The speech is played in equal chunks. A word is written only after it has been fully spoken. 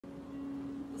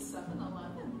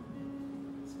7-Eleven.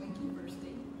 Swanky first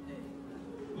date. Hey,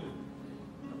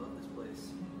 I love this place.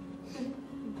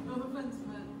 No offense,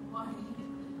 but why?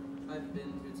 I've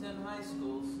been through 10 high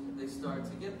schools. They start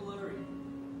to get blurry.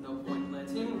 No point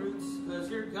planting roots, cause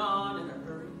you're gone in a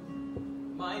hurry.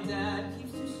 My dad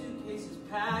keeps 2 suitcases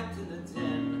packed in the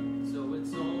 10, so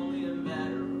it's only a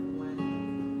matter of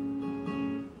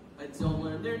when. I don't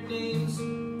learn their names,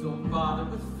 don't bother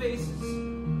with faces.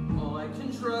 All I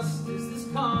can trust is this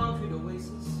concrete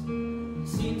oasis.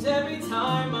 Seems every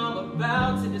time I'm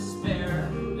about to despair,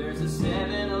 there's a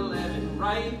 7-Eleven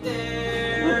right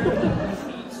there.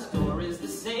 Each store is the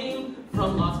same,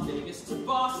 from Las Vegas to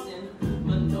Boston.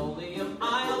 Linoleum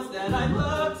aisles that I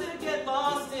love to get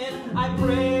lost in. I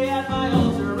pray at my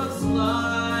altar of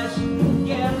slush.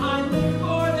 Yeah, I live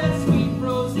for that sweet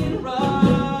frozen rush.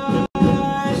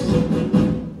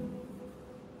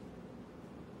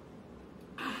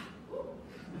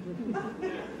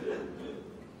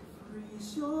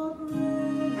 Freeze your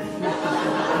brain.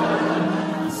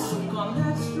 Suck on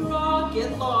that straw,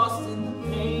 get lost in the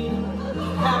pain.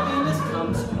 Happiness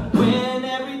comes when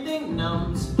everything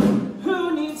numbs.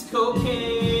 Who needs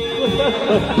cocaine?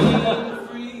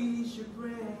 Freeze your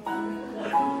brain.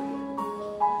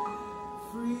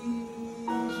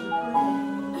 Freeze your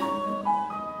brain.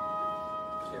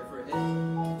 Care for a hit?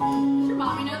 Does your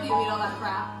mommy know that you eat all that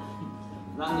crap?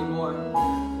 Not anymore.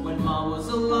 When Mom was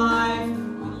alive,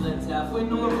 we lived halfway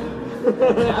normal.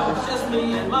 Now it's just me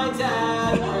and my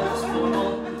dad. We're just normal.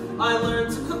 I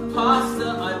learned to cook pasta.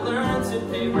 I learned to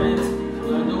pay rent.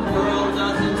 Learned the world